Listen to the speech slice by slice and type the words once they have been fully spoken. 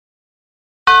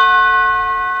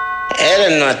I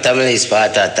don't know what Tamil is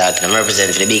part of talking. I'm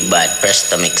representing the big bad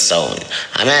Presto Mix sound.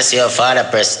 I'm going to say your father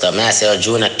Presto. I'm going to say your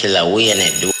junior killer. We in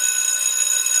it do.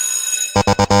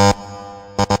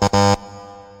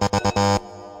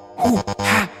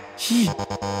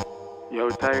 Yo,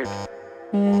 tired.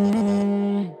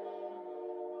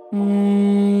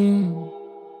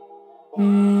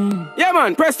 Yeah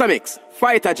man, Presto Mix,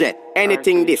 fighter jet,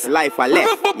 anything this, life or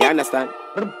left, you understand?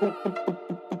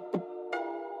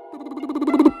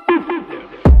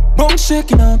 Bone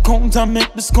shaking and count and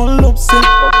make the skull upset.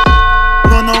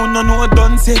 No,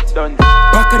 DUNCE it.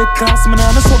 Back of the class, man,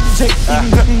 on the subject.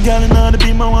 Even gotten gal in all the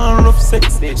beam, I want rough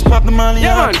sex. She pop the molly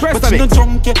out, but she no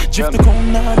drunk yet. Drift the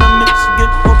cone out and make she get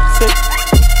upset.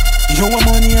 Yo, I'm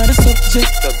money on the subject.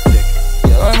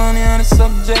 I'm money on the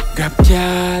subject. Grab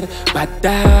card, bad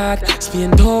dad,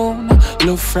 spin down,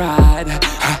 low fried.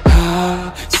 Ha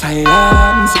ha,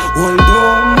 silence, hold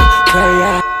on,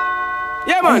 cry.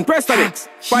 Yeah man, Presto Mix,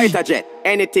 fighter jet,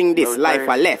 anything this, life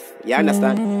or left, you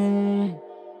understand? I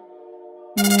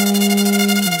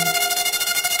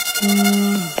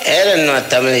don't know what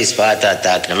Tamil is part of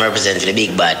talking. I'm representing the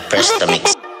big bad Presto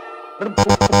Mix.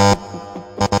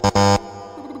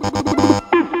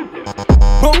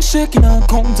 Bone shaking and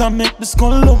count and make the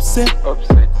skull upset.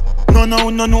 No,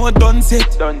 DUNCE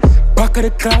it. Back of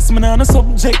the class, man, on the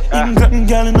subject. Even gotten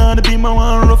gal in all the beam, I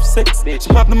want rough sex. She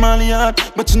pop the molly out,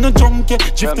 but she no drunk yet.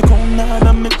 Drift the cone out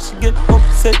and make she get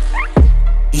upset.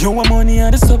 Yo, I'm money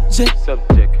on the subject. Yo,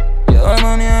 I'm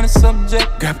money on the subject.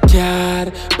 Grab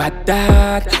card, bad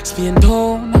dad, spin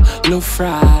down, low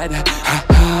fried. Ha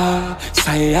ha,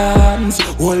 silence,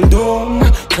 hold on,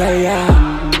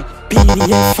 client.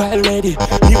 PDF file ready.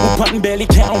 New pan belly,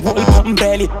 can't hold pan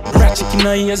belly. Ratchet in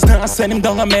her ears, now send him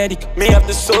down a medic. Me have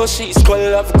the soul, she's skull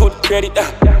have good credit.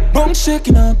 Bone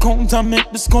shaking and count and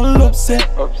make the skull upset.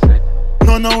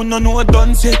 No,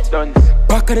 DUNCE it.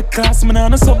 Back of the class, man,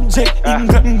 on the subject. Even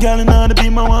gotten gal in all the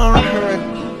beam, I want. I heard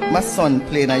my son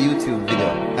playing a YouTube video,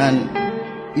 and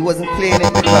he wasn't playing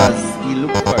it because he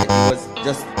looked for it. He was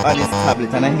just on his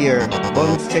tablet, and I hear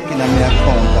DUNCE checking on my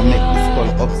account and make this call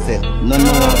upset. No,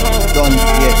 DUNCE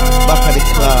yet. Back of the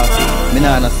class, me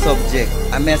not on a subject.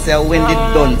 I may say, when did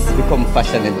DUNCE become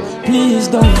fashionable? Please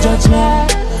don't judge me.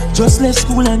 Just left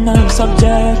school and now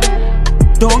subject.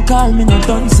 Don't call me no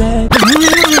DUNCE.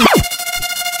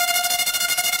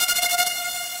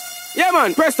 Yeah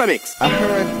man, Presto Mix. I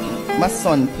heard my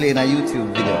son playing a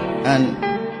YouTube video, and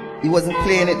he wasn't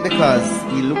playing it because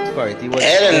he looked for it. He was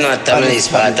I don't know what Tamil is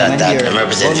part of talking. I'm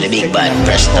representing the big bad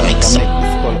Presto Mix. Make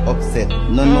this call upset.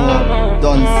 No,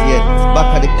 DUNCE yet.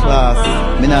 Back of the class,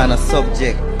 me not on a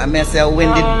subject. I may say,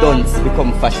 when did DUNCE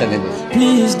become fashionable?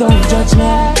 Please don't judge me.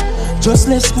 Just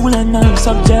left school and now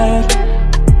subject.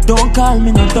 Don't call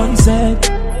me no DUNCE.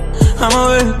 I'm a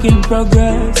work in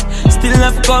progress. Still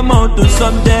have to come out to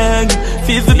subject.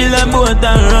 Feel to build a boat and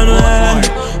run away.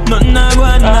 Nothing I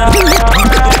want now.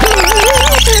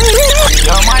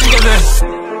 Yo man, give it.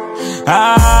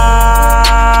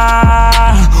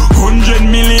 100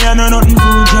 million or nothing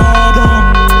to draw down.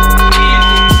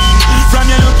 From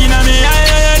you looking at me,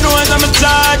 I know I'm a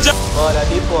charger.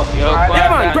 Yeah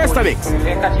man, Presto Mix.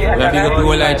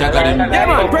 Yeah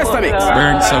man, Presto Mix.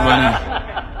 Burn Savannah,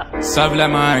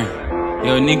 Savlamar,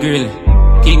 yo Negril,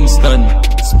 Kingston,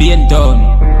 Spain Town,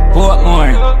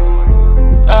 Portmore.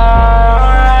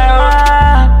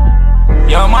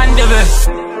 Yo man, devil.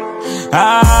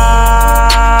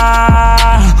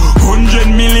 100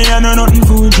 million or nothing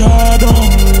to draw down.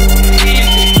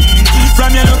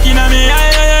 From you looking at me, I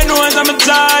know I'm a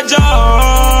charger.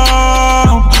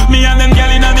 Me and them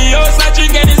girl in a me house, I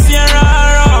drink any Sierra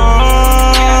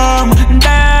rum.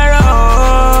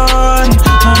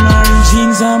 I'm wearing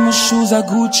jeans and my shoes are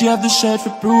Gucci, have the shirt for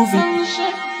prove it.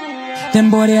 Them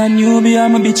body a newbie,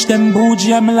 I'm a bitch, them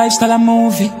bougie, I'm a lifestyle, a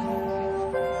movie.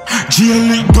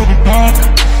 GLE double park,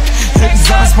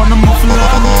 exhaust on the muffler.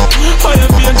 Fire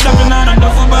being chopping on a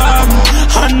duffel bag.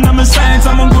 And I'm a science,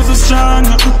 I'm a go so strong.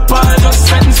 Paul just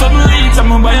setting some leads,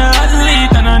 I'm a buy a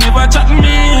athlete, and I never chat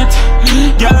meat.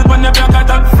 Girl on the block at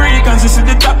top freak, and she see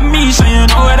the top me, so you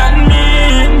know what that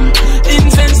mean.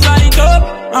 Incense light up,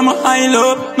 I'm a high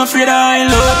low, no afraid of high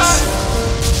looks.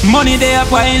 Money they a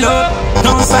pile up,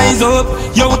 don't size up,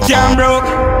 yo can't broke.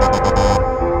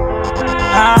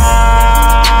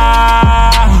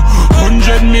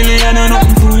 100 million and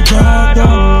nothing to draw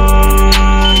down.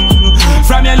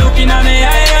 From you looking at me,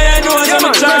 I know I'm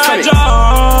a charger.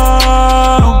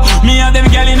 Me and them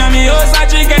girl in me house, I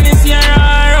drink any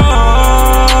Sierra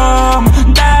rum.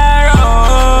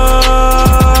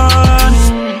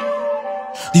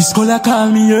 This color call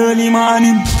me early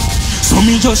morning. So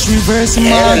me just reverse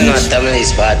my I'm not family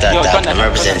spot attack. I'm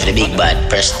representing the big bad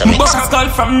Presto Mix. Boss call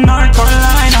from North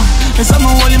Carolina. And some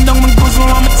hold him down when goes on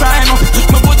my time up.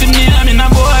 Me put him in a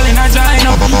boil in a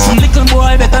gina. Some little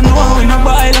boy better know in a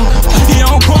boil.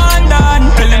 Yo, go on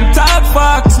down. Tell him top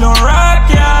fox, no rock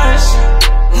cash.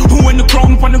 When the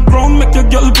crown on the ground, make your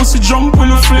girl pussy jump when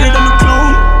you afraid of the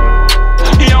clown.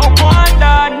 Yo, go on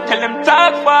down. Tell him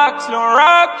top fox, no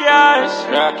rock cash.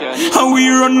 How we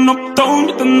run uptown,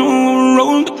 get to know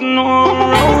round, get to know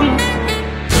round.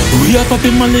 We are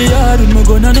popping Molly yard with my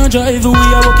gun and a drive. We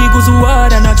are walking goes to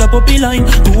hard and a chop up the line.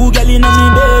 Two gal in a me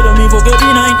bed and me fuck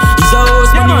every night. It's a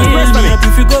house money hill, me happy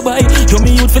fi go by. Yo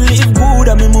me youth fi live good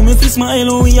and me mommy fi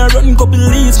smile. We are running couple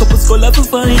leaves, couple skull have to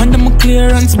find. And I'm a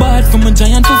clearance bad from a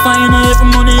giant to find. I every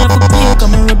money have to pay,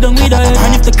 come and rub down with her.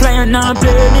 And if the client not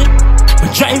pay me, my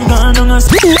drive gone on a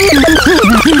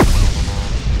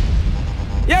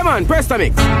Yeah man, Presto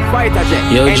Mix, Fighter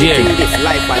Jet. Yo Jerry,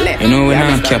 you know we're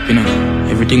not cap, you know.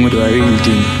 Everything we do a real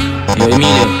thing. Yo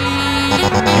Emilio,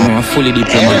 you know I'm fully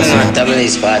diplomatic. I'm not family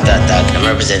spot attack. I'm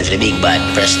representing the big bad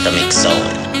Presto Mix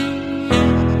sound.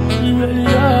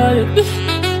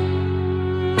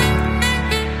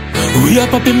 We are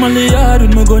popping Molly yard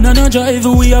with my gun and a drive.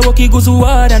 We are walking goes to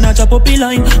hard and a chop up the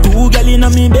line. Two gal in a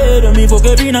me bed and me fuck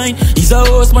every night. It's a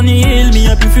house money hill, me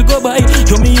happy fi go by.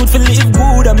 Yo me youth fi live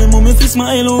good and me mommy fi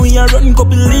smile. We are running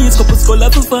couple leaves, couple skull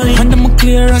have to find. And I'm a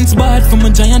clearance bad from a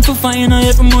giant to find. I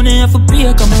every money have to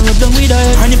pay, come and rub down with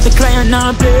her. And if the client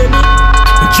not pay me,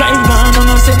 I drive gone on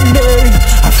a secondary.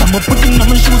 If I'm a putting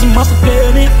on my shoes, I'm off to pay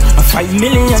me. A 5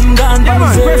 million gone from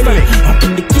the city. Up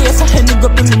in the case, I had to go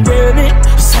to me baby.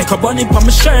 Psycho bunny on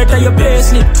my shirt and your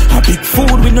payslip. A big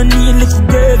food with no need little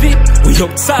gravy. We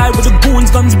outside with the goons,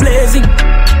 guns blazing.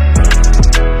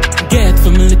 Get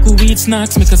from a little weed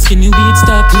snacks, make a skinny weed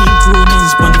start. Clean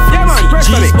pronouns, on the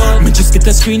G-spot. Me just get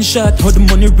a screenshot, how the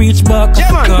money reach back. Yeah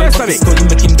man, Presto Mix.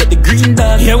 Make him get the green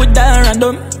dot. Here we die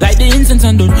random, like the incense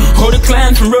and done. How the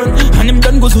client for run, and him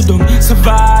done goes to them.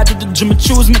 Survive to the gym, I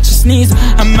choose, make you sneeze.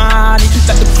 I'm mad,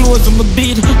 got the clothes on my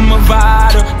beat, my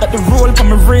vibe. Got the roll for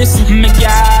my wrist, my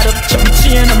guard up. Chop my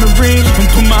chain on my ring, and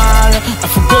tomorrow I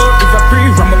forgot if I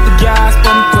breathe, ram up the gas,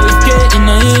 pump 12K in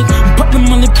the head. Pop the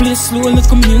money, play slow like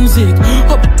a music.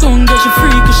 Uptown girl, she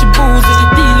free cause she boozy.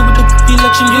 Dealing with the feel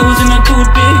like she losing a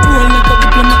toothpick. Roll like a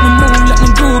diplomat, no move like no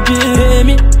groupie.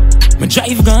 Me, my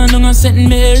drive gone on a St.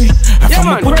 Mary. I found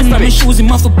me putting on my shoes,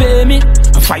 him off to pay me.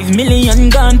 A 5 million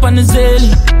gone pan the zelly.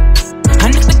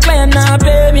 And if the client not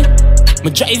pay me, my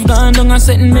drive gone on a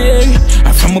St. Mary.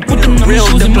 I found me putting on my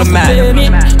shoes, him off to pay me.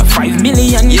 A 5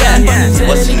 million gone pan the zelly.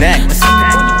 What's next?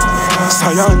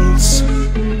 Science,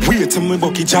 wait till me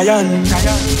bucky giant.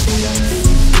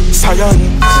 Science,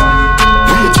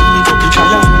 wait till me bucky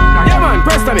giant. Yeah man,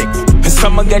 Presto Mix.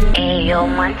 Some get.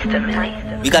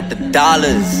 We got the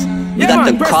dollars, we Yeah, got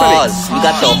man, the Presto cars, Mix. we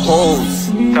got the hoes.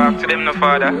 Talk to them, no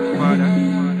father.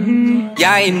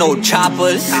 Y'all ain't no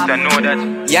choppers, I know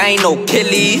that. y'all ain't no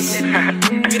killies.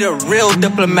 We the real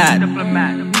diplomat.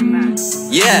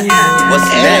 Yeah, what's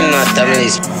I'm next? not family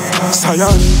spot.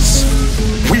 Science,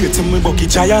 wait till me bucky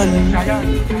giant.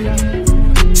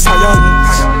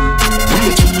 Science,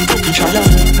 wait till me bucky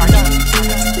giant.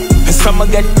 Some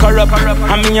get corrupt,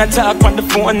 I mean I talk on the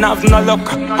phone, have no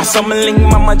luck. I some link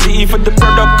Mama G for the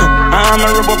product. I'm a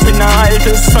rub up in the aisle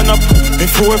till sun up.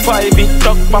 Before 5 it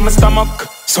tuck by my stomach.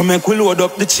 So make we load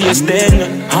up the chase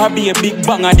then. I be a big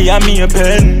banger, they are me a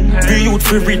pen. The youth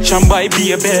for rich and buy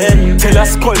be a ben. Tell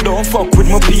us skull don't fuck with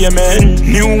my payment.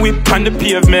 New whip on the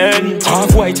pavement.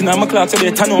 Half white in my clock so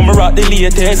better know me rock the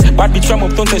latest. Bad bitch from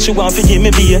uptown tell she want to give me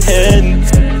be a hand.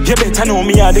 You better know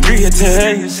me are the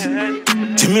greatest.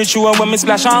 To me sure when me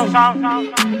splash on,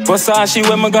 Versace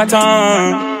when me got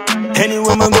on.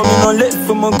 Anywhere me go me no left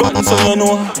for my gun so you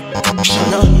know.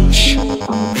 Challenge,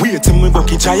 wait till me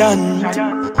bucky giant.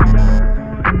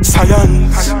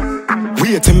 Science,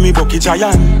 wait till me bucky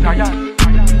giant.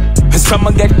 Some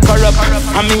get corrupt,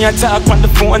 I mean I talk on the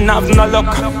phone, have no luck.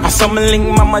 I some link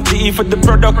Mama G for the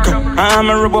product. I'm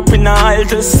a rub up in the aisle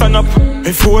till sun up.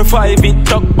 Before 5 it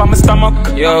tuck by my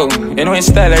stomach. Yo, you know his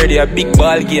style already a big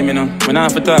ball game, you know. We don't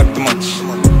have to talk too much.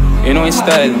 You know his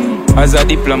style as a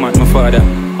diplomat, my father.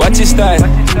 What's his style?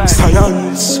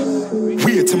 Science,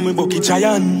 wait till me bucky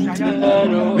giant.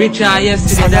 Richard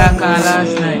yesterday, dark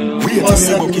last night. Wait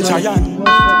till me bucky giant.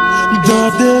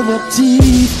 Dog them a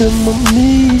teeth, them a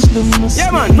knees, them a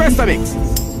Yeah man, Presto Mix.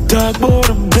 Dog bought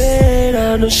a bed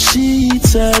and the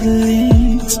sheets at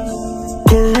least.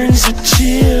 Currency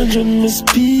change and me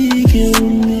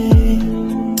speaking me.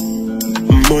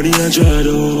 Money I tried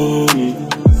on,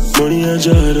 money I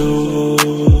tried on.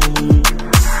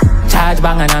 Charge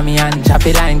bang on me and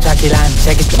choppy line, check it.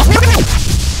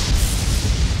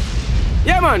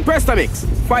 Yeah man, press the mix.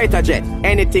 Fighter jet,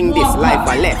 anything this life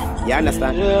or left. You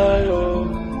understand?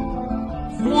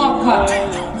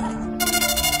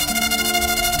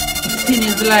 Sin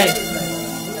is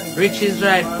life. Rich is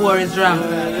right, poor is wrong.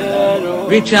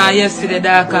 Richer yesterday,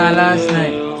 darker last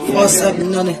night. What's up,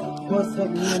 Nonny?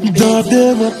 Dog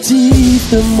them my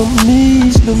teeth, them my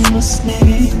knees, them my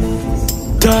sleep.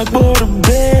 Talk about the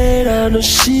bed and the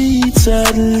sheets and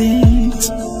the leads.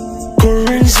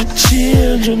 Currency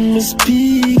change and me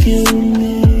speaking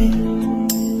me.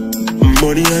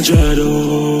 Money and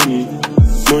jado,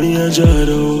 money and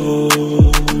jado.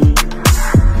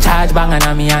 Charge bang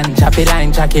on me and choppy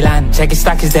line, check it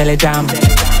stack is daily jam.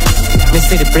 Me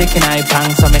see the brick in I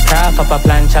pang, so me craft up a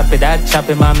plan. Choppy that,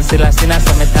 choppy mom, still a sinner,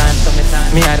 so me tan.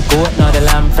 Me had goat, now the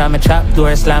lamb from a trap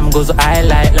door slam. Goes I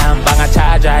like lamb, bang a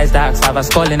charge eyes darks. Have a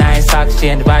skull in eye socks,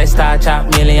 change by star chop.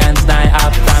 Millions night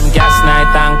up from gas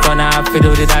night tank. Run up, fi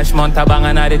do the dash, mount a bang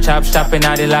and the chop. Stopping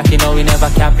at the lock, you know we never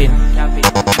capping.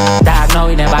 Dog, no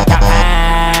we never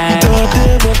capping. Dog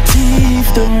them my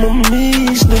teeth, them my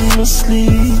knees, them my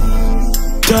sleep.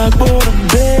 Talk about the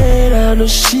bed and the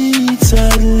sheets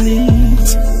and the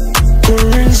leads.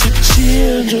 Currency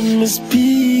change and me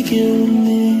speaking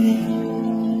me.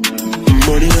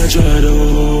 Money and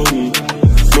jado,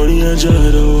 money and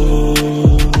jado.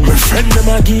 My friend them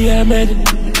a gear med.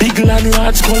 Big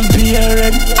landlords called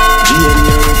BRN.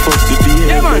 GNR fuck the BRN.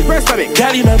 Yeah man, press the mix.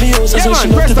 Girl in my house, so she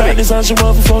love the darkness and she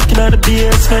want to fucking out the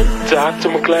basement. Talk to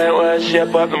my client while she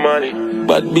about the money.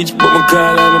 Bad bitch, but my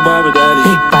call on my Barbie daddy.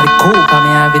 Big body coupe, I me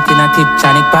have it in a tip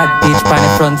chanic. Bad bitch, pan the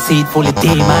front seat, fully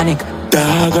demonic.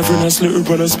 Dog, a friend a slurp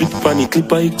and a spit panny.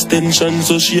 Clip a extension,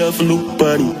 so she have to look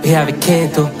panny. We have a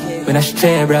keto, we not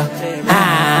stray, bro.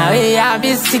 We have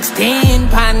a 16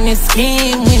 pan the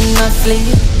scheme, we no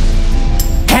sleep.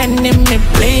 And in me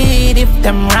bleed if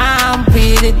them ramp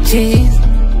with the cheese.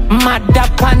 Mad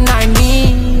up on our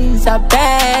knees, I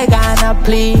beg and I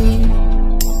plead.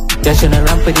 You shouldn't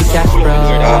run for the cash, bro.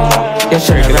 You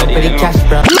shouldn't run for the cash,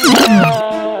 bro.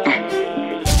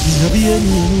 Me be any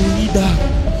leader.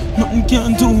 Nothing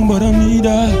can do but I need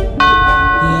that.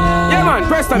 Yeah man,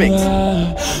 press the mix.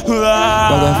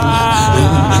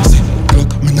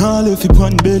 Clock, me nah left it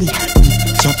on belly.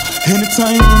 Chop,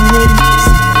 anytime I'm ready.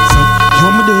 Yo,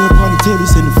 me there upon the telly,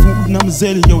 send the food and I'm a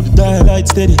zelly. Yo, the dial light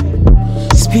steady.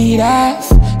 Speed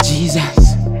off,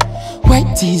 Jesus.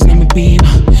 White tees, let me be.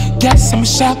 Gas, I'm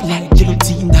sharp like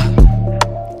guillotine dog.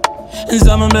 And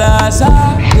some blast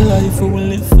out. The life I will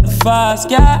live for the fast,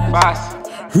 yeah. Fast.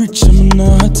 Rich, I'm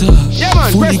not tough. Yeah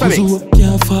man, fully press the goes mix. up,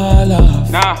 can't fall off.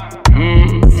 Nah.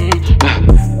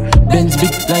 Benz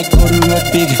big like how the road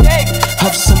big.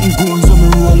 Have something goons when me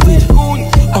roll with.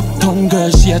 Uptown girl,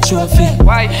 she a trophy.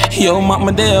 Why? Yo,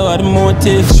 mama there, what the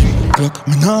motive? Clock,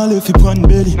 me nah left it on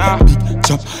belly. Big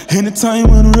chop, anytime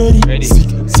when ready. Sick,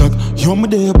 suck, yo, me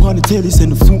there upon the telly.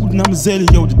 Send the food and I'm a zelly.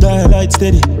 Yo, the dial light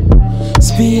steady.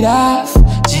 Speed off,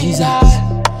 Jesus.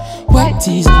 White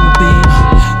tees, let me be.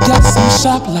 Got some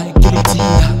sharp like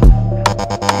guillotine.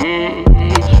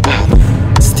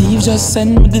 Steve just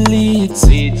sent me the leads.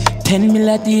 10 mil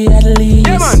at the least.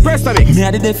 Yeah man, press the mix. Me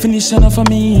had the definition of a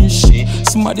mish.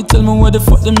 Somebody tell me what the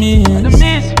fuck the means.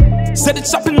 Said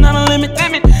it's shopping on a limit.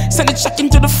 Send it check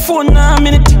into the phone now a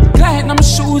minute. Client on my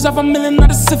shoes, have $1 million of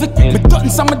the Civic. Me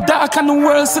guns on my dark and the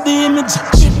world see the image.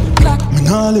 Me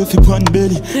nah left it on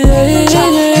belly.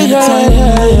 Anytime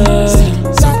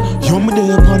yo, me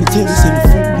there upon the telly, send the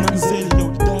food and I'm zelly. Yo,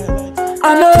 the dial light. I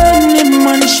know any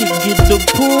man she get the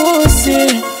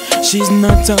pussy. She's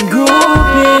not a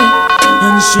groupie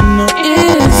and she not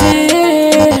easy.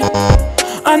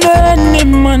 I know any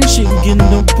man she get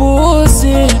the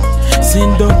pussy.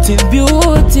 Seductive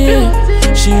beauty,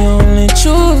 she only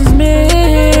choose me.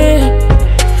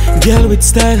 Girl with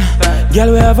style,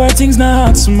 girl we have her things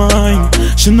not mine.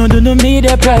 She no do the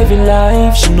media private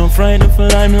life. She no frightened for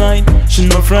limelight. She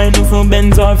no frightened for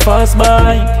Benz or fast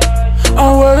bike.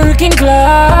 A working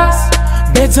class,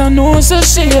 better know so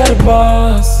she a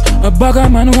boss. A bugger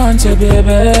man wants you,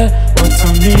 baby, but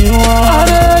on me you want.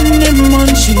 Any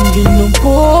man she get no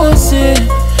pussy.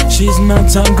 She's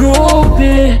not a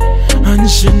groupie and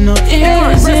she not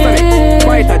easy.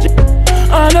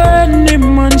 And any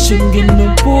man she get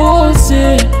no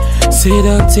pussy.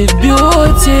 Seductive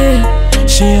beauty,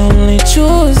 she only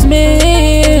choose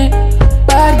me.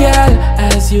 Bad girl,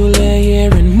 as you lay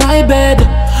here in my bed,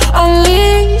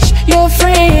 unleash your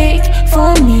freak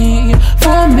for me,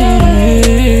 for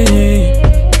me.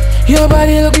 Your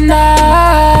body look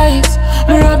nice.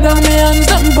 Rub down my hands,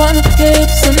 jump on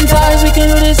hips and thighs. We can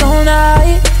do this all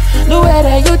night. The way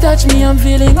that you touch me, I'm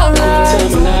feeling alright.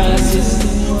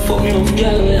 Fuck enough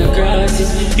gal with a crosses.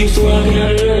 Used to walk in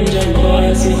on the range and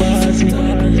passes.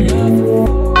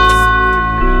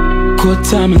 Cut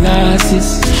time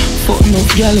losses. Fuck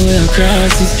enough gal with a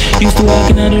crosses. Used to walk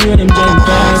in on the road, them jump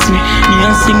past me. Me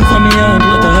and sing for me heart,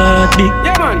 what a heartbeat.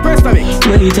 Yeah man, press the mix.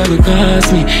 Wait, it will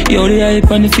cost me. Yo, the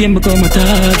hype and the fame become a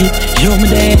target. Yo,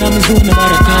 me there and I'm a zone,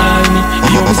 nobody call me.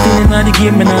 Yo, me still in the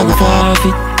game, and I go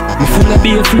forfeit. Me full of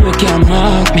beer, flow can't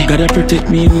mark me. Gotta protect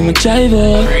me with my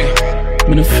driver.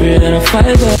 I'm afraid that I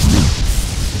fight up.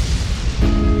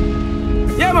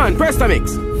 Yeah man, press the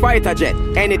mix. Fighter jet,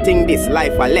 anything this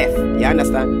life I left. You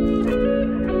understand?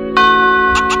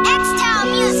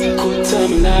 Good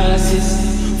time losses.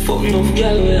 Fuck enough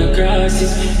gal with a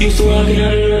crosses. Used to walk in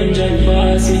on the range and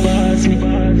pass me.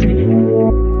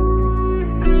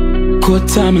 Good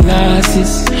time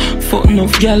losses. Fuck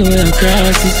enough gal with a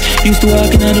crosses. Used to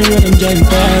walk in on the range and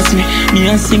pass me. Me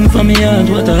and sing for me heart,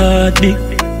 what a heartbeat.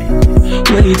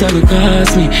 Wait, it will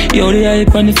cost me. Yo, the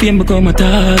hype and the fame become a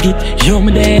target. Yo,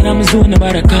 me there and I'm a zone,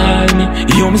 nobody call me.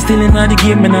 Yo, me still in the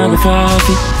game, and I go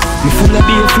forfeit. Me full of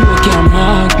beer, flow can't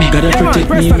mark me. Gotta protect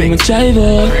me with my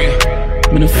driver.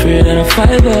 I'm afraid that I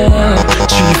fight up.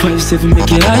 357, make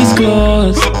your eyes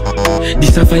close.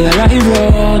 This a fire live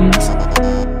runs.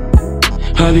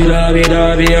 Hobby,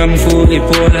 I'm fully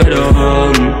pulled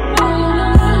down.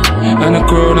 And a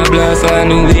corona blast, I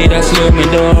knew it, that slow me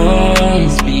down.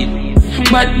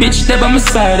 Bad bitch, step on my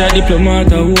side, a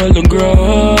diplomat, I hold the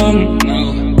ground.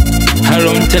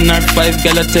 Around 10 or 5,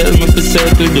 girl, I tell me to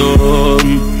circle down.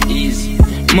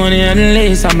 Money and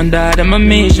lace, I'm a dad, I'm a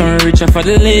mission, richer for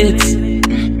the lids.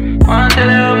 Wanna tell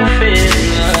you how I feel.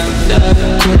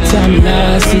 Cut time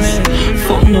losses.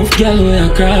 Fuck enough gal with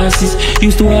a crosses.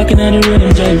 Used to walk in on the road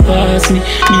and drive past me.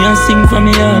 Me and sing for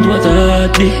me heart, what a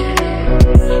heartbeat.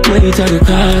 Wait, it will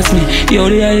cost me. Yo,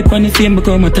 the hype and the fame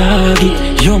become a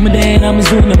target. Yo, me there and I'm a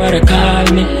zone, nobody call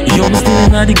me. Yo, me still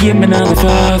in the game, and I go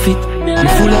forfeit. Me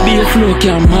full of beer, flow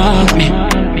can't mark me.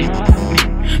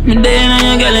 Me there and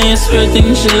your girl and you swear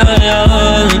things she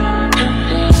loyal.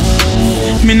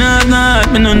 Me not,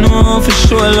 me no know for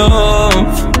sure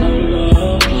love.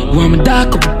 Want me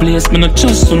dark up the place, me no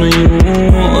trust on the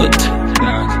youth.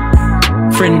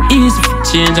 Friend easy for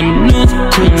change, I'm not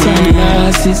quick time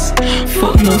losses.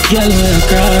 Fuck enough gal with a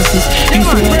crosses. Used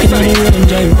to walk in on the road and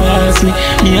drive past me.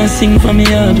 Me and sing for me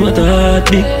heart, what a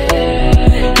heartbeat.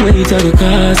 Wait, it will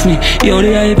cost me. Yo,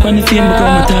 the hype and the fame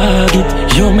become a target.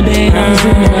 Yo, me there and I'm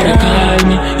zone, nobody call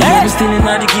me. Yo, me still in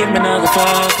the game, and I go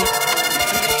forfeit.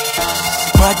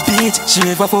 Bad bitch, she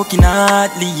never fucking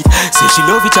athlete. Say she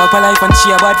love it up her life and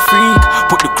she a bad freak.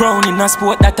 Put the crown in a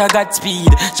sport that I got speed.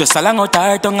 Just along out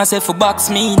her tongue and say for box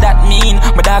me, that mean.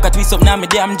 My dog a twist up now my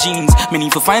damn jeans. Me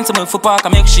need to find someone for park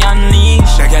and make she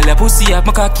unleash. A girl a pussy have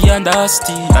my cocky and a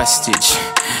stitch. A stitch.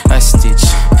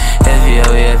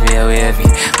 Heavy.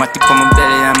 Matic on my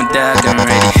belly, I'm a dog, I'm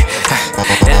ready.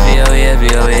 Heavy.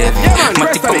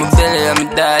 Matic on my belly, I'm a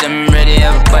dog, I'm ready.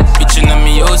 Have a bad bitch in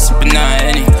me, yo, sippin' on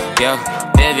any. Yo,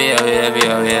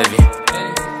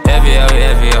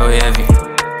 heavy.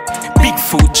 Big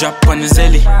food drop on the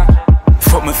zelly.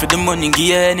 Fuck me for the money, give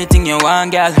you anything you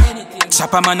want, girl.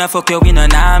 Chop a man, I fuck you, we no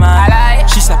normal.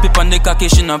 She slap it on the cocky,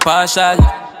 she no partial.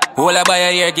 Hold her by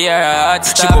her ear, give her a hot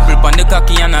stop. She bubble on the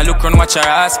cocky and I look run, watch her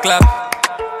ass clap.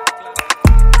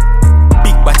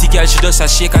 Big body girl, she does a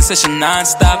shake and say she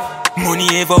non-stop. Money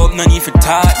ever up, no need for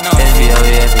talk, no. Heavy.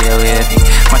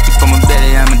 Matic on my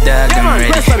belly, I'm a dog, I'm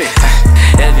ready. Heavy.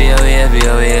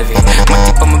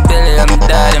 Matic on my belly, I'm a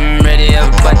dog, I'm ready.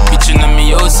 Have a bad bitch in me,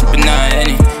 yo, sippin' on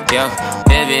any. Yo,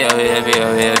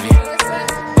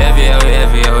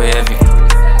 heavy.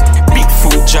 Big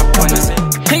food drop on us.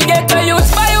 Get the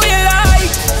youth by your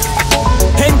life.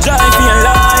 Enjoy your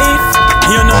life.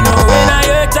 You don't know when I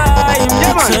your time.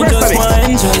 So just wanna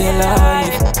enjoy your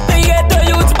life. Get the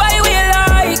youth by your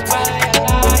life.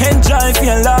 Enjoy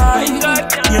your life.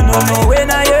 You don't know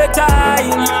when I your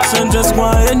time. So just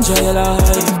wanna enjoy your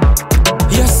life.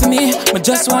 You see me, but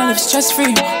just wanna live stress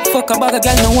free. Fuck about a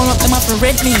girl, no one of them have to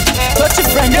rent me. Touch your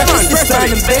friend, your sister,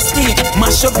 and bestie.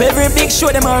 Mash up every big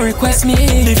show, them all request me.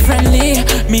 Live friendly,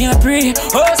 me a pre.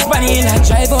 Oh, Spanish, I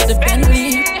drive out the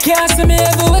Bentley. Can't see me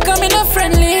everywhere, coming up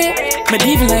friendly. Me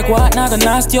even like what, now gonna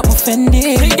nasty up my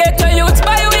Fendi. Get the youth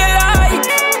by your life.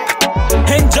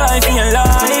 Enjoy your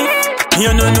life.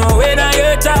 You don't know when I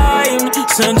your time.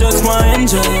 So just wanna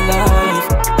enjoy your life.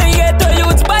 Get the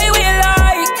youth by your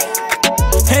life.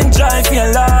 Enjoy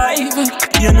your life.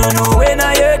 You don't know when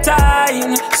I your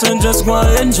time. So just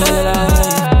wanna enjoy your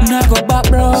life. Now go back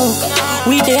broke.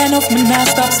 We there enough, me not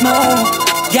stop smoke.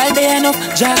 Girl there enough,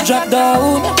 just drop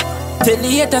down. Tell the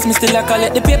haters, me still a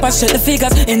collect the papers, check the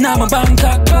figures in my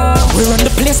Bangkok. We run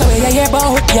the place where you hear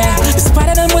about, yeah. The spot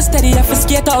of them was steady, I fi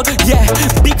skate out, yeah.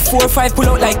 Big 4-5 pull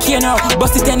out like here now.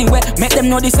 Bust it anywhere, make them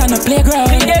know this on the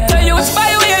playground. They get to use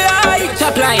fire with your life.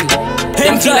 Top line.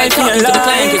 Them feel like talking to the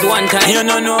client is one time. You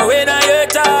don't know when I your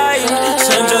time.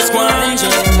 So just one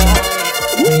job.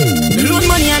 Loan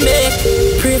money and beg.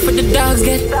 Pray for the dogs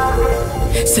get.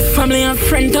 See family and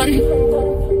friend done.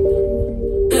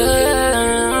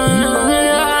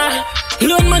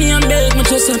 Loan money and beg. Me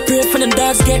just pray for the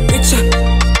dogs get richer.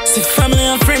 See family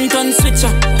and friend done switcher.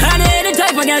 And any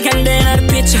type of girl can then out the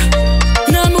picture.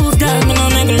 No move down, me no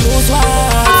make a lose one.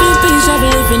 Philippines travel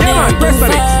living there.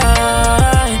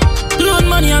 Loan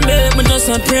money and beg. Me just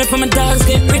pray for my dogs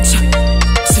get richer.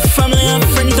 See family and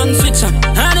friend done switcher.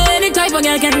 And any type of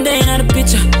girl can then out the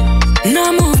picture.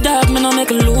 No move dog, me no make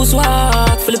a loose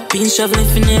walk. Philippines traveling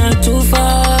for near too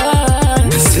far.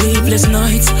 Sleepless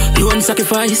nights, loan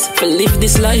sacrifice for live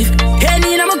this life. Hey,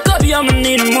 need I'm a copy, I'ma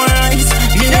need more eyes.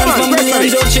 Millions from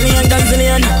billions, oh, Chilean,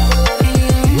 Tanzanian.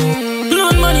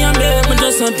 Loan money and beg, me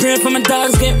just pray for my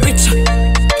dogs get richer.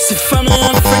 See family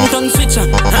and friends on switcher.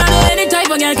 And any type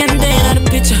of girl can day in the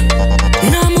picture.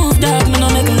 No move dog, me no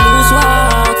make a loose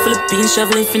walk. Philippines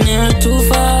traveling for near too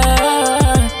far.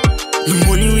 The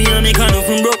money we a make enough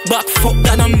from broke back. Fuck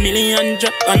that a million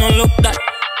drop, I don't look that.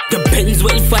 The Benz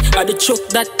well fat, I the truck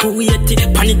that 280.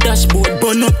 Pan the dashboard,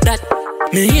 burn up that.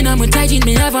 Me in my tight jeans,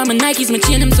 me have on my Nikes, me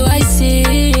chain them so I see.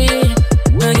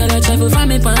 I got a travel from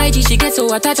me for IG, she gets so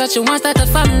attached that she wants start a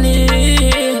family.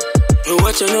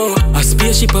 What you know, a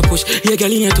spaceship a push. Yeah,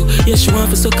 girl in here too. Yeah, she want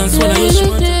for suck and swallow. Yeah, she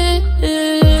want to.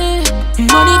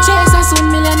 Money chase us $1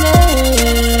 million.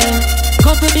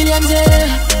 Couple billions,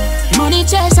 yeah. Money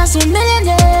chase us $1 million.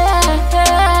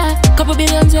 Couple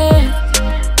billions, yeah.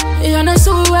 You know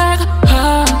so work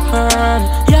hard.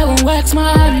 Yeah, we work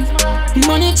smart.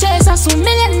 Money chase us $1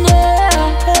 million.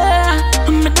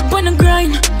 I'm at the point of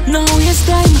grind. Now it's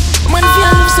time. Man, if you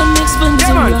live some expensive.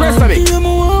 Yeah, man, press on it. You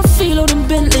won't feel how the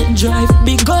Bentley drive.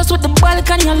 Big girls with the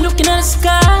balcony, you're looking at the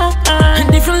sky.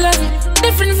 Different level,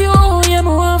 different view. Yeah, me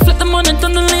want flip the money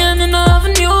down the lane in the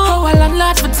avenue. How a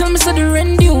landlord for tell me so the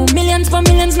rent due. Millions for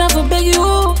millions, never beg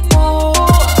you.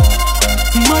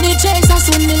 Money chase us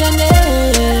 $1 million.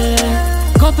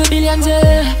 Couple billions,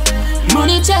 yeah.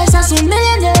 Money chase us $1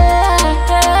 million.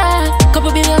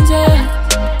 Couple billions, yeah.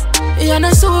 You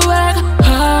know so we work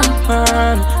hard.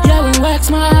 Yeah, we work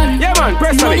smart. Yeah, man,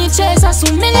 press on money it. chase us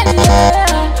 $1 million.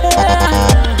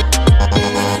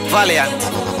 Valiant,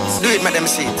 do it, madam,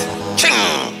 see it. Ching.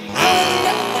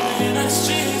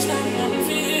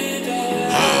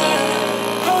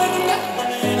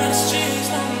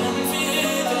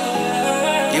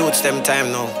 Youths them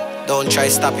time now. Don't try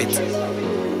stop it.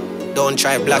 Don't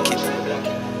try block it.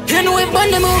 You know we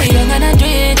burn them away, young and I do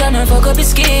it, and I fuck up the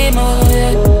scheme, oh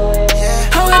yeah.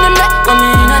 How when them back, I'm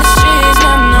in the streets,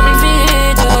 now I'm nothing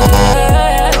fit, oh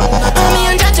yeah.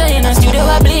 I'm in Jaja in the studio,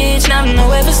 I bleach, now I'm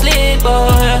nowhere to sleep, oh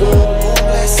yeah.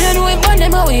 You know we burn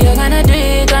them away, young and I do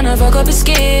it, and I fuck up the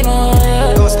scheme, oh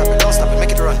yeah. Don't stop it,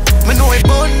 make it run. Me know we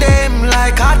burn them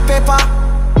like hot pepper.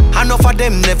 Enough of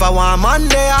them never want man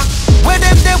there. Where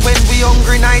them there when we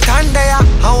hungry night and day.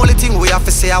 Only thing we have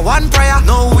to say a one prayer.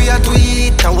 Now we are to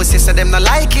eat and we say them not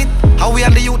like it. How we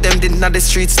and the youth them did not the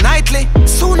streets nightly.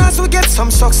 Soon as we get some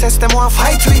success, them want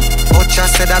fight with. But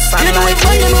just say that's unlikely. You know we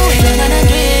burn them away, and I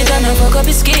do it, and I fuck up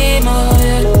the scheme, oh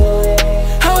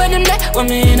yeah. How when them there when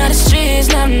me in the streets,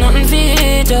 now I'm nothing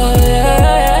fit, oh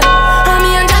yeah. I'm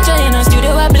in Jaja in the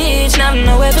studio, I bleach, now I'm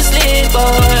nowhere to sleep,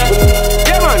 oh yeah.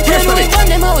 Press on it. Burn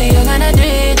them away, young and I do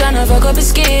it, and I fuck up the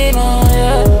scheme, oh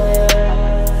yeah.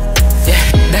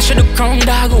 Yeah, that should have crown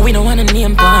dog, we don't want a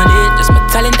name on it. Just my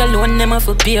talent alone, them I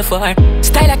for pay for.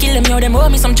 Style I kill them, yo, them owe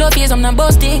me some trophies, I'm not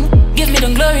boasting. Give me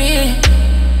the glory.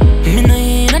 Me no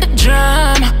in the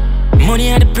drama. Money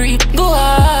at the brief, go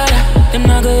hard. Them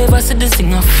not go ever see the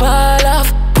singer fall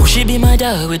off. Pushy be my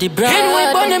dog with the brand. And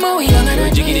we burn them away, young and I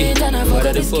do it, and I fuck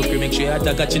up the scheme. Make sure you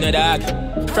attack at you,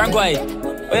 dog. Frank White.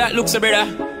 Oh yeah, look so brother.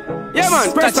 Yeah,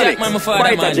 man, press on it.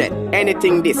 Fighter jet.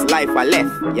 Anything this life I left.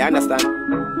 You understand?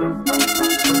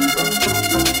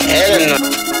 Hell no.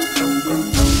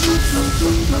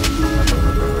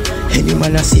 Any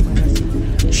man a sip.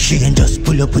 She can just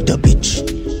pull up with a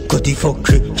bitch. Cut the fuck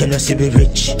crip, you know she be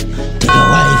rich. Take a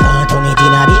wife and turn it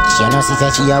in a bitch. You know she say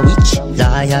she a witch.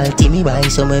 Loyalty me buy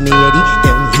some when me ready.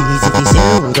 Them easy to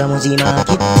sell out a musty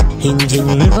market. Engine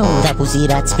revolt a pussy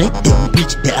that split. Them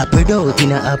bitch they a put out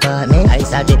in a apartment. I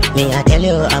suggest me I tell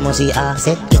you I must see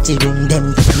offset. Get to bring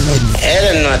them to men.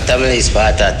 Hell no, Tamil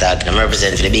Sparta attack. I'm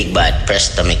representing the big bad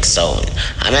Presto Mix Sound.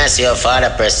 I'm asking your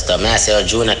father Presto. I'm asking your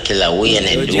Junior Killer Wayne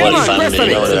and the whole family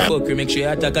know them. Fuck, make sure you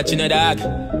attack a chin dog.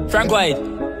 Frank White,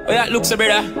 oh yeah, look so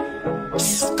brother.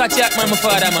 Catch you man, my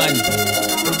father man.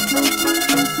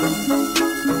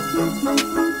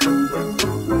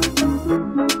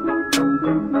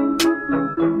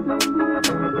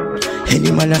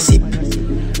 Any man a sip,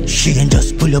 she can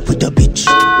just pull up with a bitch.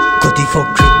 Cut the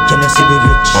fuck quick, you know see me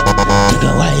rich. Take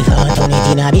a wife and turn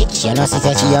it in a bitch, you know see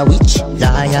that she a witch.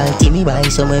 Loyalty me buy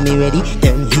some when me ready.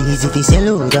 Then easy fi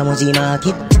sell out a Muzzy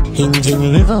market.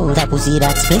 Engine revolt, a pussy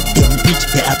that split. Them bitch,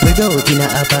 they a spread out in a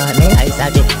apartment. I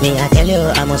suggest me I tell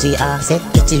you I must see offset.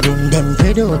 Get it room, them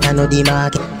spread out I know the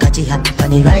market. Catch it hot on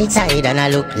the right side and I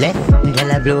look left.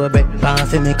 Girl a blow a breath, pan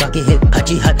for me cocky head.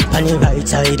 Catch it hot on the right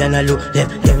side and I look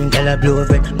left. Then girl a blow a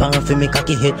breath, pan for me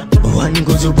cocky head. One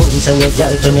goes to bones and your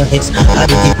girl turn your heads. I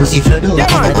do the pussy flood out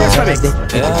and I don't rest it.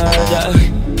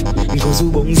 Goes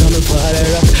to bones on the fire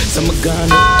rock. Some a gun,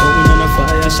 tongue on a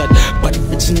fire shot. But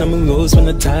bitch in my nose when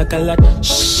I talk a lot.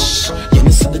 Shh, you know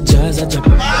see the jazz I jump.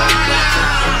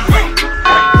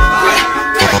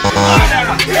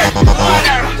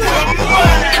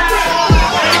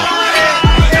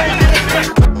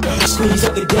 Squeeze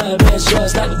up the girl, best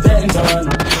just like the Benton.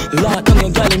 Lock on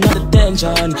your girl in the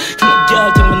attention. Can a girl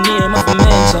to my name of a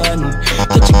mention.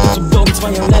 Get you put your bones by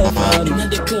your left hand. In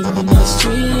the club in the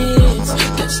streets,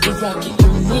 that's the rocket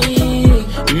you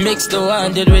need. Mix the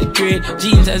wanted with great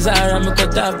jeans as I'm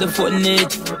cut off the foot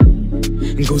knit.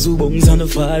 Goes who bones on the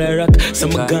fire rock.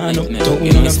 Some a gun up, tongue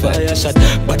on a fire shot.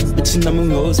 But bitch in my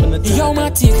nose when I talk. Yo, my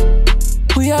tick,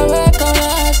 we are work on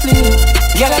our sleep.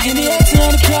 Girl, give me 18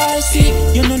 on the car seat.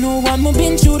 You don't know what I've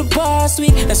been through the past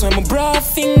week. That's why I'm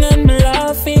bluffing and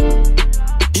laughing.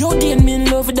 You didn't me in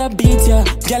love with that beat, yeah.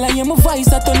 Girl, I hear my voice,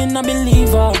 I turn in a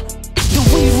believer. The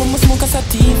weed when I smoke a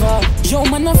sativa. Yo,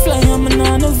 man, I fly, I'm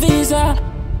on a visa.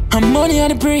 I'm money on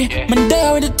the pre, man,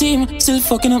 there with the team. Still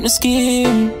fucking up the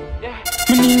scheme.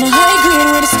 Me need my high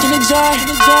grade with a skinny jar.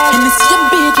 And it's your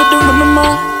beat with the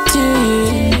rumor.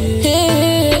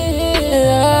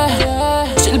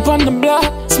 Chill on the block,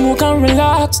 smoke and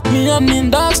relax. Me and me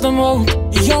dogs them out.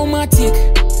 Yo, my tick,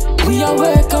 we are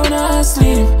work on our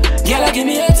sleep. Girl, give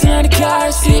me 18 on the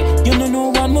car seat. You don't know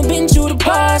what I've been through the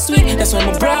past week. That's why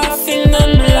I'm laughing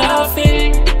and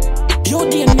laughing. You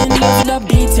didn't mean love with that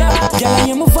beat, yeah. Girl, I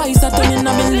hear my voice, I turn in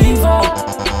a believer.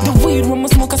 The weed when I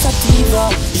smoke a sativa.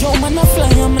 Yo, man, I fly,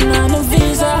 I'm on a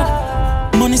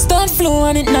visa. Money start flow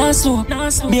and it not slow.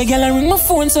 Be a girl, I ring my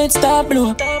phone so it start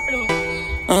blow.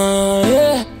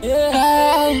 Yeah.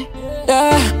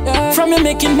 From you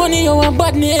making money, you want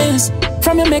badness.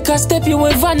 From you make a step, you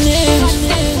will vanish.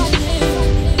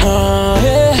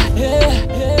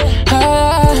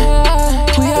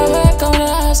 We are work on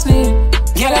our sleep.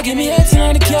 Girl, give me 18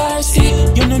 on the car seat.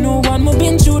 You don't know what I've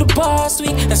been through the past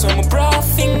week. That's why I'm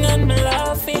laughing and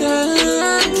laughing.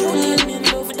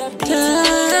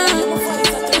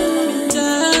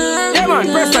 Yeah, man,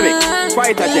 press the mix.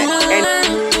 Fight a check.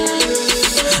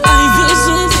 I feel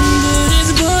something good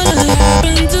is gonna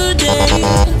happen today.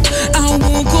 I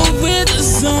woke up with the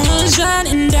sun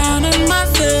shining down on my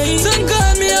face. Thank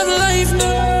God me have life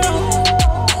now.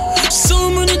 So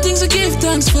many things to give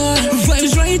thanks for.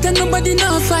 Vibes right and nobody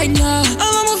now fight now.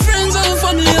 All of my friends and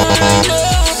family alright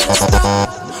now. Stop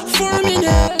for a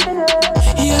minute.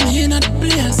 Yeah, I'm here not the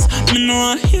place. Me know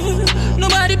I hear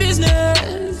nobody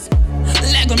business.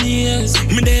 Like on me ears.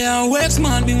 Me they are work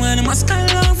smart. Be when I'm a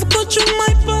skyline for cut through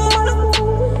my phone.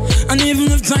 And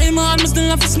even if time hard, I still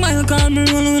have to smile. Call me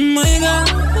rolling with my God.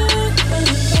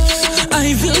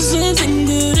 I feel something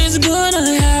good is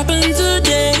gonna happen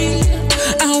today.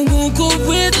 I woke up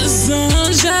with the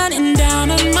sun shining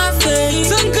down on my face.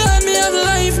 Thank God me have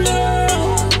life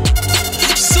now.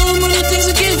 So many things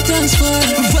to give thanks for.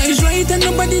 Vibes right and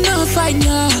nobody now fight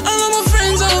now. All of my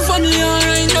friends and family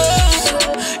alright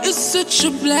now. It's such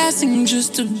a blessing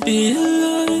just to be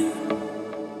alive.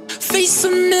 Face so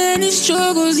many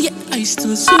struggles, yet I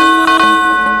still survive.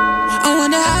 I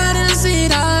wonder how to see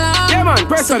it all out. Yeah, man,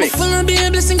 press on it. Gonna be a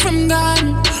blessing from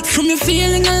God. From you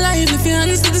feeling alive, if your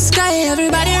hands to the sky,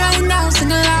 everybody right now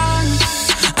sing along.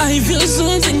 I feel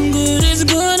something good is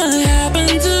gonna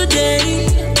happen today.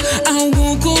 I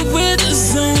woke up with the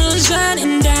sun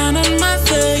shining down on my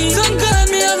face. Thank God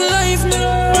me have life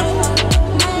now.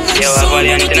 Yo,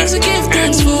 Valiant, you know.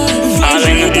 All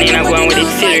I need to go with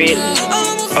it serious.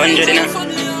 100 in a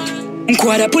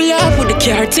Quad pull up with the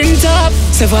car tint up.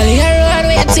 Say Valley road,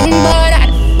 waiting about that.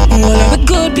 All of a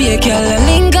good be a girl and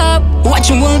link up. Watch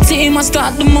you one team and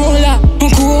start the moolah.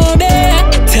 Kobe,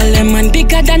 tell them man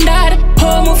bigger than that.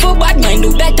 Home for bad mind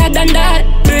do better than that.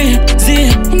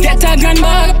 Breezy, get a grand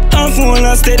bag. I'm full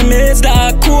of steady mates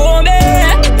that Kobe.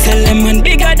 Tell them man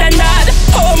bigger than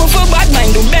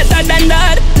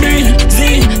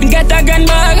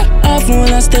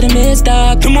steady miss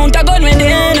talk. The mount a gun when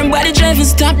they end, nobody try to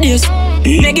stop this.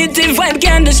 Negative vibe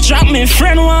can't distract me.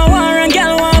 Friend want war and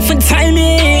girl want for time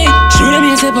me. Shoot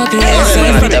me say but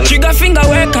the trigger finger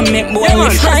work and make boy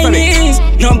with Chinese.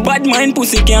 No bad mind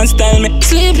pussy can't style me.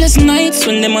 Sleepless nights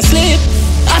when them asleep.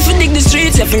 I feel dig the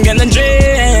streets, I think I'm the dream.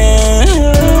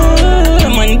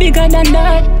 Man bigger than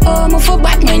that. Oh, my for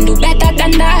bad mind do better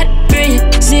than that.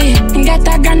 Breathe, see, get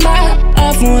a gun back.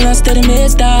 Half moon and steady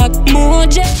miss talk.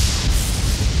 Moje.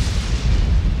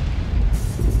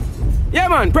 Yeah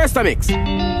man, press the mix. Give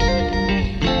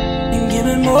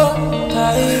me more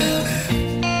time.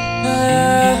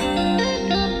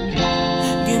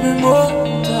 Give me more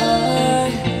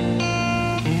time.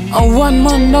 A one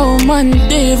man, no man,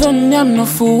 even I'm no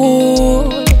fool.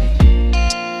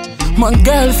 My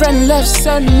girlfriend left,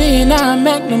 send me, now I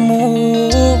make the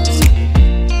moves.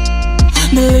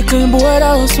 The little boy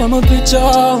house from a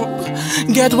picture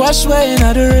get washed away in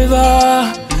the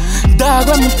river. Dog,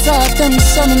 when me talk them,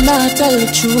 some not tell the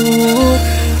truth.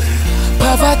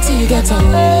 Poverty get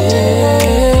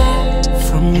away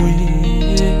from me.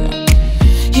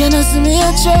 You know see me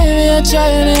a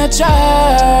try.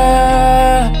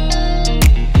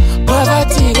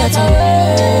 Poverty get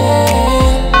away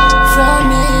from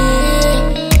me.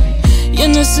 You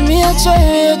know see me a try.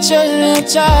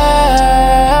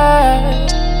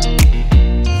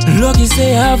 Lucky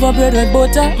say I have a bread with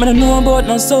butter, but I know about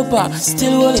no supper.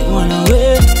 Still hold it one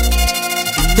away.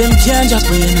 Them can't just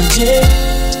bring in jail.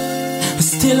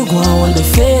 Still go on hold the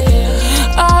faith.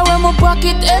 I wear my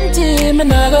pocket empty, me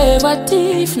not go ever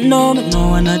thief. No, me no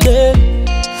one a day.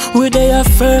 We they are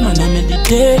firm and I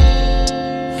meditate.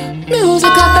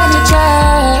 Music up on the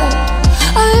track.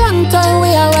 A long time we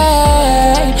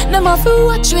away. Them have to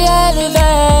watch we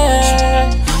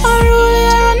elevate. I rule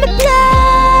here on the play.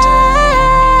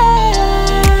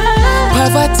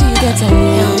 Poverty get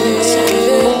away.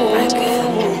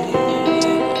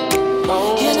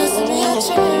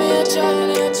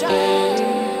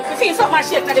 So much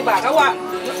shit in the bag. I want.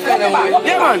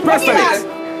 Yeah man, press the mix.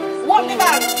 Walk the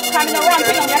bag. Coming around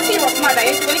thing on your serious mother.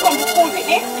 You see when you come to school with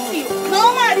me,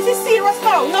 no man, this is serious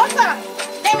now. No sir.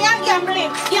 Them young gambling.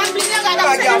 Gambling you got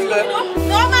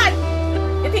no man.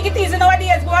 You think it is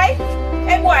nowadays, boy?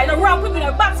 Hey boy, no run with me,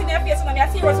 no box in your face when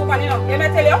you're serious woman, you know. Let me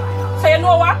tell you. So you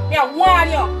know what? Me I warn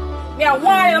you. Me I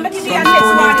warn you. Let me tell you next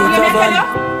one. Let me tell you.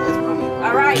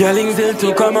 Alright. Girling still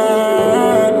to come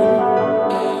on.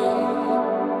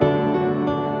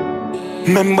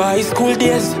 Remember high school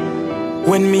days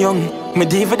when me young, me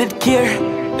never did care.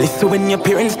 Listen when your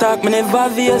parents talk, me never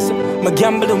obvious. Me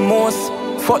gamble the most,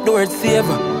 fuck the word save.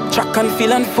 Track and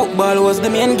field and football was the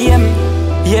main game.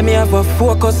 Yeah, me have a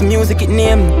focus, music it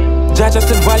name. Judge us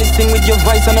the volley, sing with your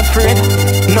voice unafraid.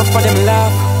 Enough of them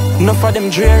laugh, enough of them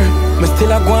drear. Me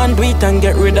still a go and do it and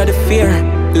get rid of the fear.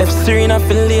 Left Serena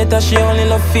for later, she only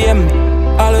love fame.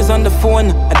 Always on the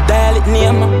phone, I dial it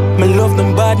name. Me love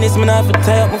them badness, me not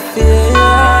tie up my face.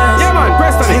 Yeah man,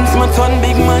 press the since my turn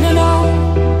big man, you know.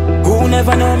 Who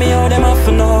never know me, how them have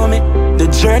to know me. The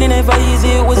journey never easy,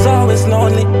 it was always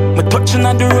lonely. Me touching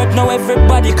on the road, now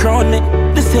everybody crown me.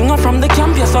 The singer from the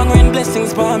camp, your song rain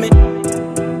blessings for me.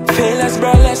 Failures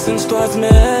brought lessons towards me.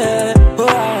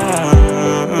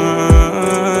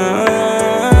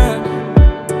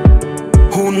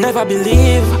 Who never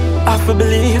believe, I feel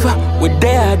believe what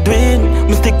they are doing.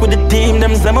 Me stick with the team,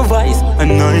 them's my voice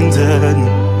anointed.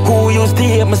 Who used to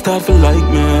hate me start feel like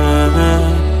me.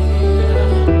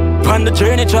 On the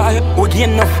journey try, we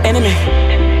gain enough enemy.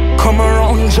 Come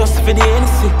around just for the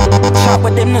NC. Chat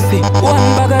with them to see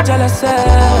one bag of jealousy.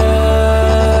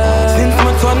 Since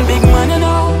my turn big man, you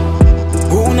know.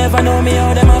 Who never know me,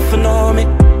 how them have to know me.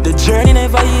 The journey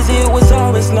never easy, it was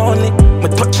always lonely. Me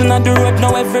touching on the road,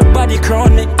 now everybody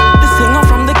crown me. The singer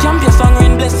from the camp, your song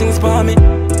rain blessings for me.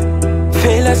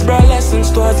 Failures brought lessons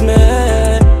towards me.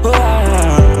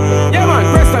 Yeah man,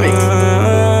 press the mix.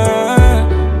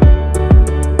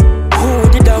 Who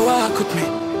did I walk with me?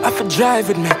 I for drive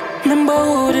with me. Remember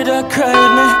who did I cry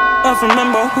with me? I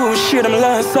remember who shared them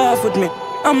last off with me.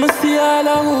 I'ma see all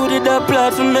of who did I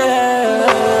plot for me.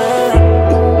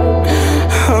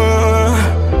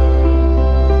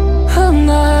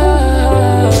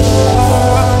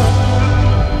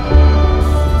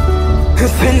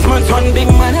 Since my turn big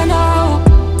man, you know.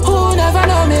 Who never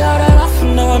know me, how them have to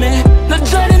know me. The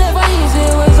journey never easy,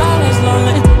 it was always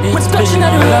lonely. It's been a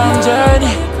long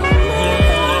journey.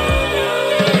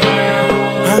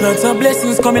 A lot of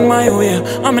blessings coming my way.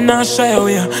 I'm not shy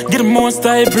away. Get the most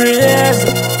I praise.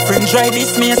 Friend try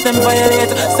this, me as them violate.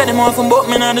 Set them off and book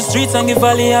me on the streets and give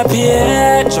Valley a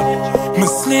page. Me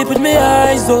sleep with me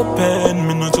eyes open.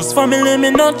 Me not just family,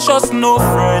 me not just no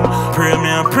friend. Pray me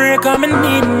and pray, cause me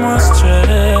need more strength.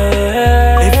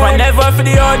 If I never for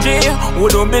the OG,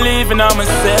 wouldn't believe in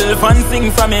myself and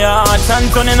sing from my heart and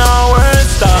turn in a world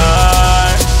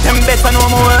star. Them better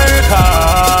know me work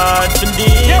hard for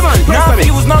this. Now if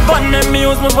use no gun, them me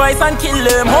use my voice and kill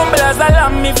them. Humble as a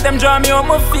lamb, if them draw me up,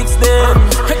 me fix them.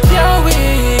 I can't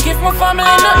wait, if my family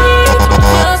not need,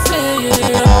 I say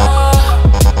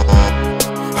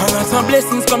some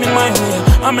blessings coming my way,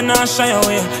 I'm not shy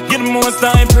away. Get the most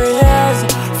I praise.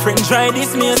 Friend try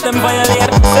this, me as them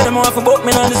violate. Set them off about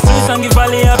me on the streets and give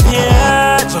Valley a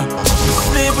page.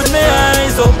 Sleep with my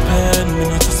eyes open. Me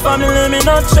not just family, me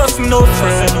not just no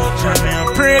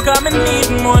friend. Pray cause me need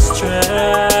more strength.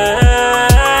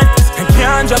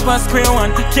 Can't drop a square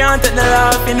one, can't take the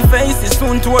laugh in the faces.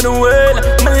 Soon to the world,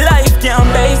 my life can't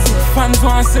base it. Fans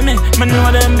want to see me, I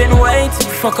know them been waiting.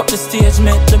 Fuck up the stage,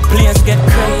 make the place get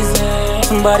crazy.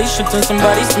 Somebody should tell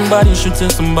somebody, somebody should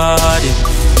tell somebody.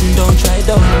 Don't try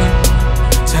down me,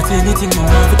 chat anything you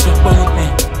want to talk about me.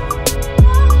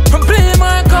 Play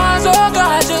my cards, oh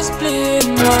God, just play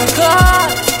my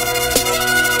cards.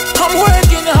 I'm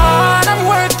working hard, I'm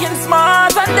working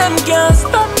smart, and them can't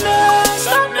stop me,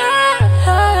 stop me.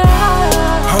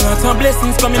 Some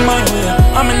blessings coming my way,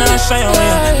 I'm not shy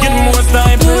away. Get the most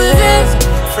I praise.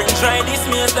 Friend try this,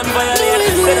 me as them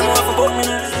violate. Set them off about me.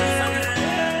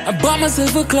 I bought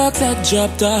myself a clock that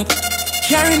dropped up.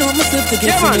 Carrying on myself to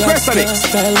get some lobster.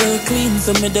 Style well clean,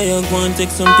 so me there I go and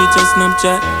take some pictures,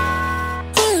 Snapchat.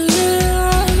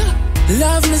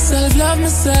 Love myself, love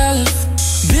myself.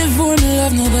 Before me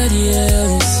love nobody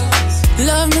else.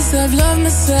 Love myself, love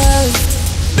myself.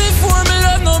 Before me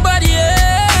love nobody else.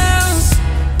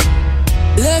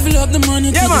 Level up the money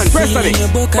to the scene. You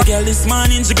book a girl this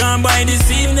morning, she gone by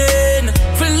this evening.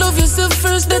 For love yourself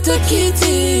first, better keep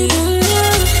it.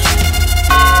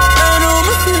 I know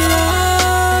me feel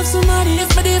love somebody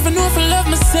if I even know for love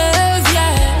myself,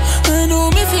 yeah. I know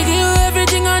me figure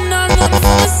everything I know, nothing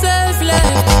for myself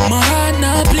left. My heart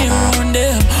not play around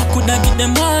them. Could not get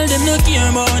them all, them no care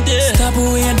about them. Stop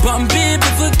away and bump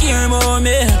people for care about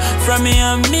me. From me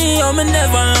and me, I'm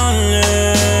never lonely.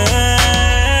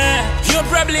 You're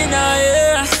probably not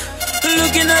here.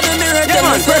 Looking at the mirror, tell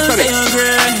myself you're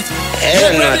great. I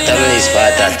don't know what time is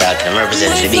part attack. I'm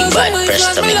representing the big bad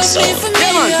Presto Mix Sound.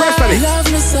 Love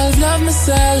myself, love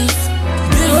myself.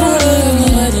 Before I love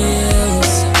nobody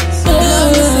else.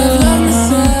 Love myself, love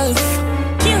myself.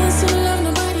 Can't still love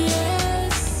nobody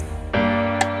else.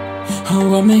 How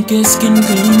I make your skin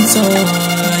clean so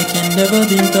I can never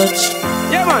be touched.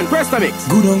 Yeah man, Presto Mix.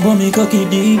 Good on go me cocky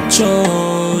deep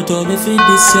chow. Don't be fit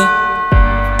this year.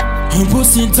 I'm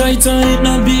pussy tight and it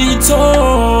not beat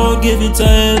so give it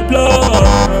a blow.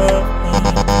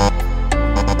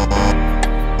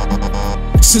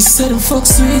 She said fuck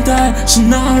sweetheart, she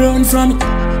not run from it.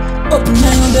 Up in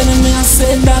my own belly, me I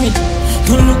said damn it.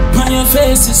 Don't look on your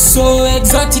face, it's so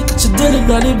exotic. She did it,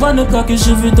 daddy, on the cocky,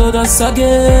 she fit out a saggy.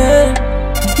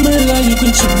 Me like you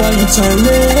can chip by your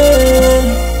Charlie.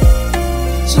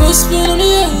 So spin on the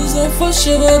years, I for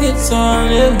sure get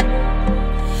sorry.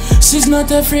 She's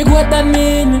not a freak, what that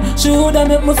mean? She woulda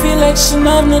make me feel like she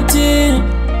have nothing.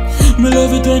 Me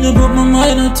love it when you put my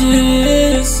mind at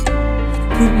ease.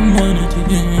 Put my mind at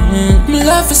ease. Me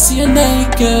love to see you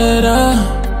naked,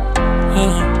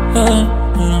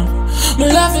 Me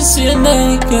love to see you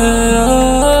naked,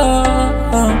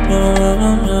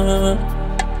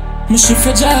 Me shift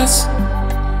for jazz,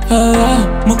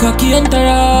 my cocky enter.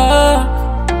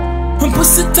 I'm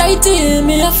pussy tight in,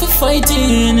 me have to fight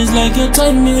in. It's like you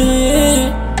time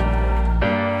me.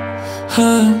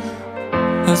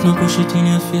 As me push it in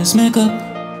your face, makeup.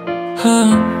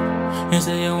 You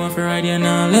say you want to ride, you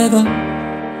now let go.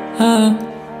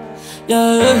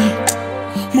 Yeah.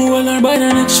 Me well her by the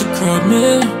neck, she crowd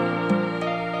me.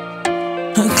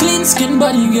 A clean skin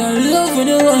body, girl, love when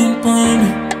you wine on me.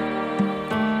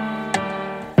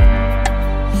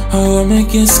 How I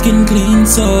make your skin clean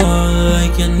so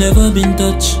like you never been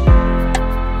touched.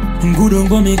 Good on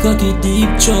go me cocky deep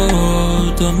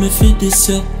chow. Tell me fit this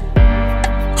up.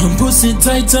 I'm pussy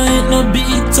tight and it no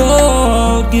beat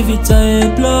up. Give it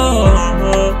a blow.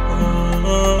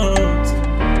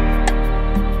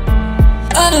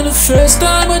 I know the first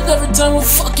time, but every time we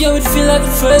fuck you it feel like the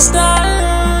first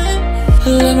time.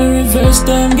 Let me reverse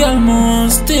time, girl, more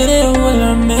stay there while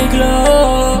I make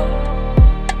love.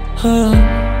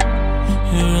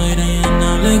 You right and you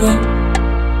now let go.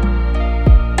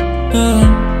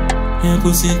 Your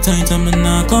pussy tight and me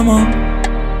not come out.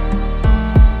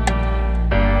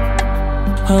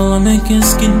 I make your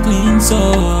skin clean so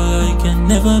I can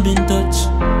never be touched.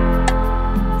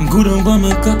 Good on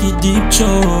my cocky deep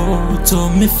chow.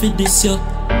 Told me fit this yo.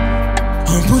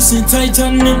 I'm pussy tight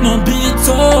and it no beat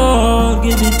up.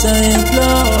 Give it a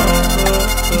blow.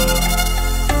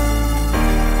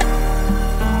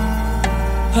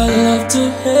 I love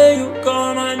to hear you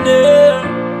call my name.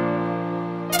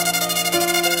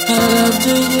 I love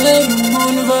to hear you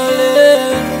moan valley.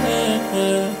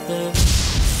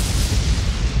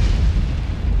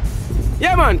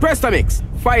 Yeah man, press the mix.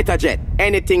 Fighter jet.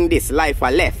 Anything this life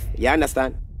or left. You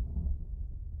understand?